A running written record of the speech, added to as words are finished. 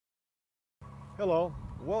Hello,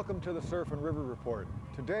 welcome to the Surf and River Report.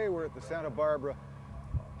 Today we're at the Santa Barbara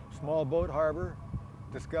Small Boat Harbor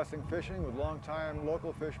discussing fishing with longtime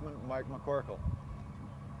local fisherman Mike McCorkle.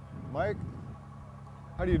 Mike,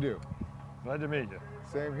 how do you do? Glad to meet you.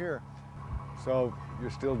 Same here. So you're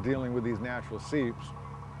still dealing with these natural seeps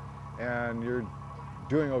and you're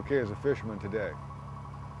doing okay as a fisherman today.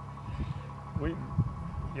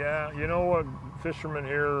 Yeah, you know what, fishermen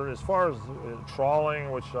here, as far as trawling,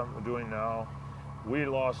 which I'm doing now, we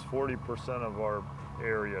lost 40% of our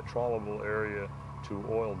area, trawlable area, to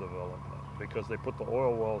oil development because they put the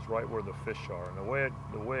oil wells right where the fish are. And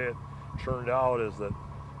the way it turned out is that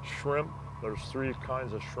shrimp, there's three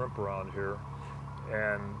kinds of shrimp around here,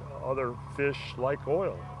 and other fish like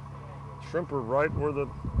oil. Shrimp are right where the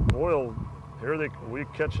oil, we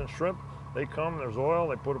catching shrimp, they come, there's oil,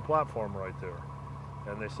 they put a platform right there.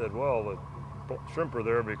 And they said, well, the shrimp are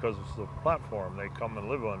there because it's the platform, they come and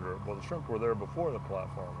live under it. Well, the shrimp were there before the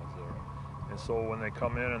platform was there. And so when they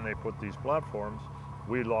come in and they put these platforms,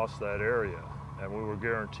 we lost that area. And we were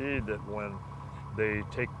guaranteed that when they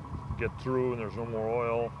get through and there's no more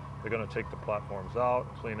oil, they're gonna take the platforms out,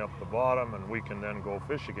 clean up the bottom, and we can then go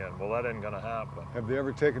fish again. Well, that ain't gonna happen. Have they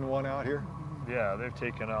ever taken one out here? Yeah, they've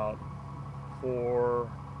taken out 4,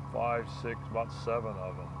 5, 6, about 7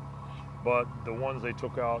 of them. But the ones they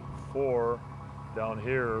took out 4 down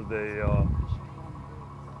here, they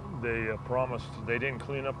promised they didn't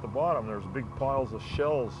clean up the bottom. There's big piles of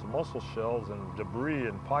shells, mussel shells, and debris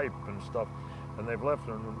and pipe and stuff, and they've left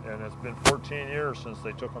them. And it's been 14 years since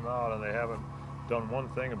they took them out, and they haven't done one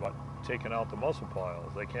thing about taking out the mussel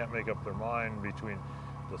piles. They can't make up their mind between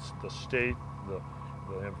the state, the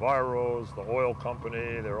enviros, the oil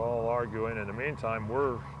company. They're all arguing. In the meantime,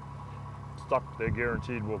 we're stuck. They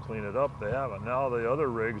guaranteed we'll clean it up. They haven't. Now the other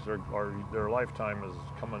rigs their lifetime is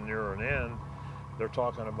coming near an end. They're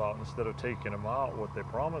talking about, instead of taking them out, what they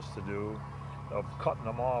promised to do, of cutting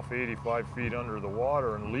them off 85 feet under the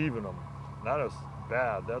water and leaving them. And that is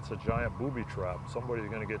bad. That's a giant booby trap. Somebody's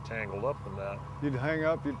going to get tangled up in that. You'd hang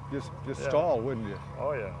up, you'd just stall, wouldn't you?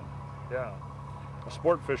 Oh yeah, yeah. A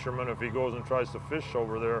sport fisherman, if he goes and tries to fish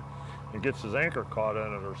over there and gets his anchor caught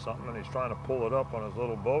in it or something, and he's trying to pull it up on his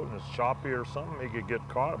little boat and it's choppy or something, he could get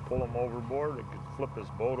caught and pull him overboard. It could flip his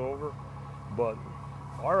boat over. But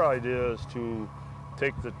our idea is to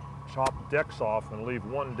take the chopped decks off and leave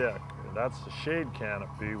one deck. And that's the shade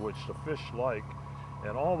canopy, which the fish like.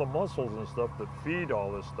 And all the mussels and stuff that feed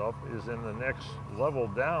all this stuff is in the next level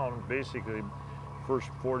down, basically first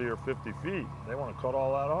 40 or 50 feet. They want to cut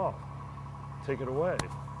all that off, take it away.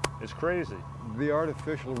 It's crazy. The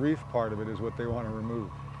artificial reef part of it is what they want to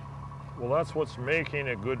remove. Well, that's what's making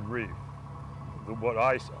a good reef.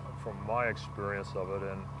 From my experience of it,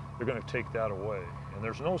 and they're going to take that away. And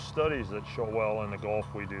there's no studies that show, well, in the Gulf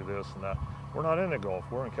we do this and that. We're not in the Gulf,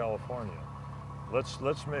 we're in California. If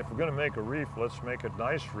we're going to make a reef, let's make a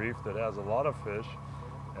nice reef that has a lot of fish,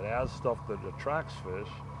 and has stuff that attracts fish.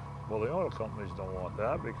 Well, the oil companies don't want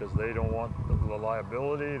that because they don't want the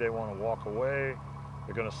liability. They want to walk away.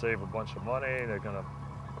 They're going to save a bunch of money. They're going to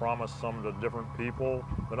promise some to different people.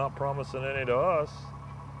 They're not promising any to us.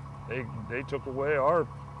 They took away our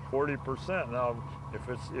 40%. Now,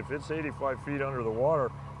 if it's 85 feet under the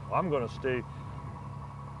water, I'm going to stay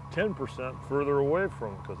 10% further away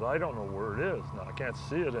from it because I don't know where it is. Now, I can't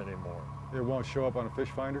see it anymore. It won't show up on a fish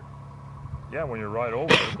finder? Yeah, when you're right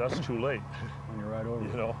over it, that's too late. When you're right over it.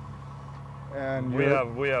 You know. And we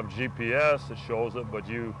have GPS that shows it, but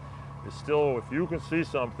it's still, if you can see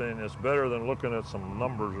something, it's better than looking at some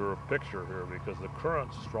numbers or a picture here because the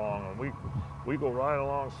current's strong and we go right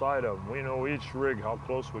alongside of them. We know each rig, how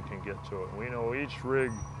close we can get to it. We know each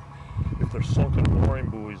rig, if there's sunken mooring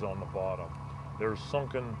buoys on the bottom, there's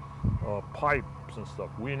sunken pipes and stuff.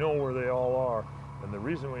 We know where they all are, and the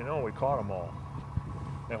reason we know, we caught them all.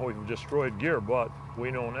 And we've destroyed gear, but we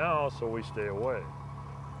know now, so we stay away.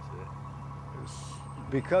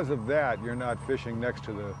 Because of that, you're not fishing next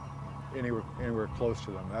to anywhere close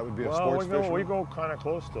to them. That would be a sports fisherman? We go kind of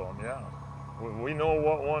close to them, yeah. We know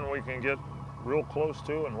what one we can get real close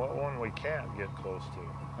to and what one we can't get close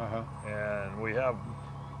to. And we have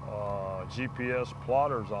GPS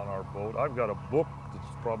plotters on our boat. I've got a book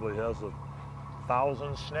that probably has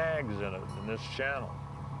 1,000 snags in it in this channel.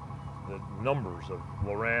 The numbers of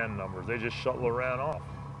Loran numbers. They just shut Loran off.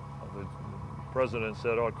 The president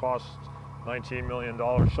said, oh, it costs $19 million,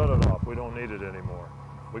 shut it off. We don't need it anymore.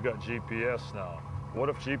 We got GPS now. What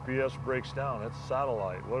if GPS breaks down? It's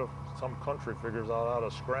satellite. What if some country figures out how to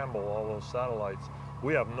scramble all those satellites?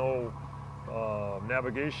 We have no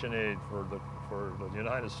navigation aid for the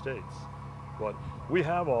United States. But we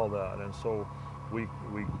have all that, and so we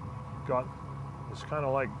got It's kind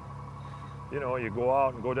of like, you know, you go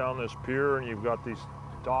out and go down this pier and you've got these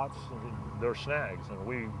dots and they're snags, and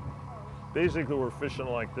we're fishing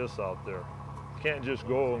like this out there. You can't just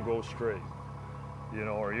go and go straight, you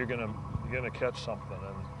know, or you're gonna catch something.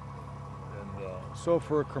 So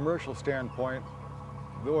for a commercial standpoint,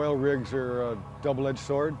 the oil rigs are a double-edged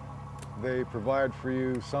sword. They provide for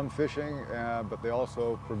you some fishing, but they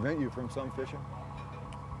also prevent you from some fishing.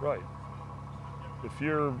 Right. If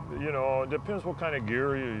you're, you know, it depends what kind of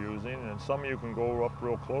gear you're using, and some you can go up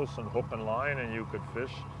real close and hook and line and you could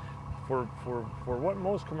fish. For what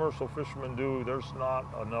most commercial fishermen do, there's not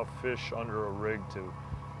enough fish under a rig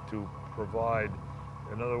to provide,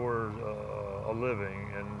 in other words, a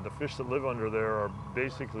living. And the fish that live under there are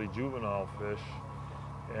basically juvenile fish,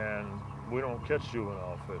 and we don't catch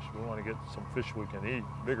juvenile fish. We want to get some fish we can eat,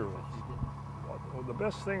 bigger ones. Well, the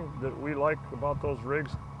best thing that we like about those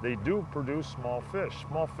rigs, they do produce small fish.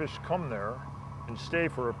 Small fish come there and stay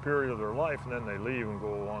for a period of their life, and then they leave and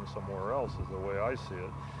go on somewhere else, is the way I see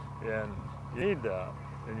it. And you need that,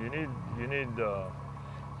 and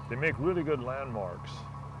they make really good landmarks.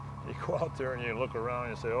 You go out there and you look around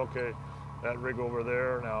and you say, okay, that rig over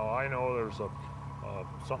there, now I know there's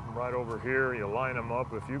something right over here. You line them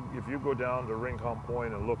up. If you go down to Rincon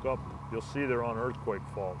Point and look up, you'll see they're on earthquake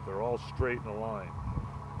fault. They're all straight in a line.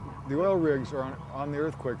 The oil rigs are on the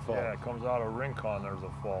earthquake fault. Yeah, it comes out of Rincon, there's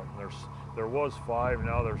a fault. There was 5,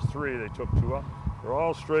 now there's 3. They took 2 up. They're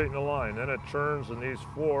all straight in a line. Then it turns, and these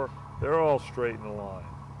 4, they're all straight in a line.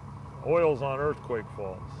 Oil's on earthquake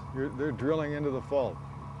faults. They're drilling into the fault.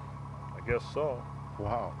 I guess so.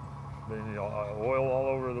 Wow. You know, oil all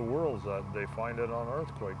over the world, they find it on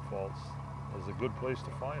earthquake faults. It's a good place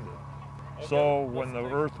to find it. Okay. So when the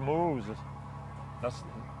earth moves,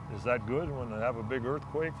 is that good when they have a big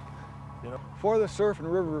earthquake? You know. For the Surf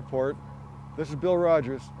and River Report, this is Bill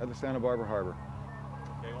Rogers at the Santa Barbara Harbor.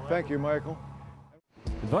 Okay, well, thank you, Michael.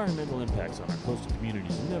 Environmental impacts on our coastal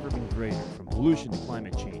communities have never been greater. From pollution to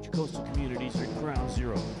climate change, coastal communities are at ground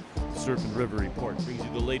zero. The Surf and River Report brings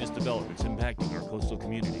you the latest developments impacting our coastal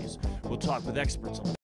communities. We'll talk with experts on